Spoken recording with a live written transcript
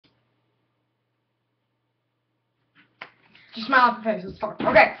Just smile off your face. Let's talk.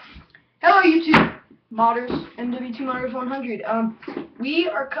 Okay. Hello, YouTube modders, MW2 Modders 100. We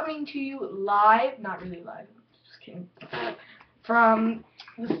are coming to you live, not really live, just kidding, from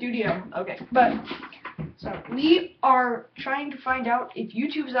the studio. Okay, but so we are trying to find out if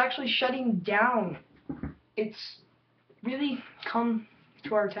YouTube is actually shutting down. It's really come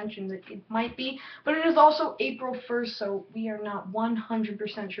to our attention that it might be, but it is also April 1st, so we are not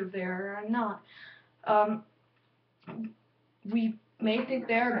 100% sure if they are or not. We may think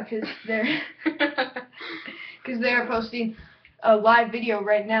they are because they're posting a live video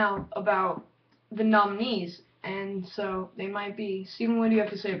right now about the nominees, and so they might be. Steven, what do you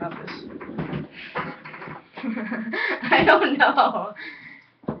have to say about this? I don't know.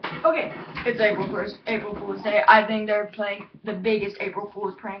 Okay, it's April 1st, April Fool's Day. I think they're playing the biggest April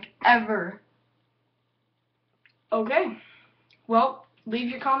Fool's prank ever. Okay, well, leave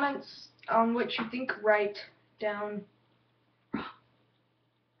your comments on what you think right down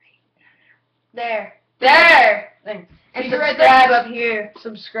there. And subscribe up here.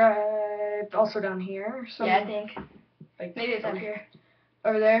 Subscribe also down here. Yeah, I think. Like maybe it's up here.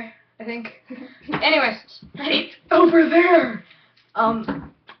 Over there, I think. Anyways, over there.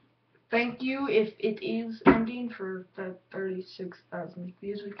 Thank you if it is ending for the 36,000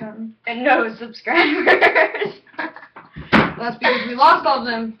 views we've gotten. And no subscribers. That's because we lost all of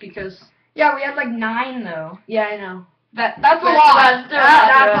them because... Yeah, we had like 9 though. Yeah, I know. That's a lot.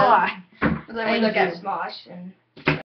 That's a lot. Then we look at Smosh and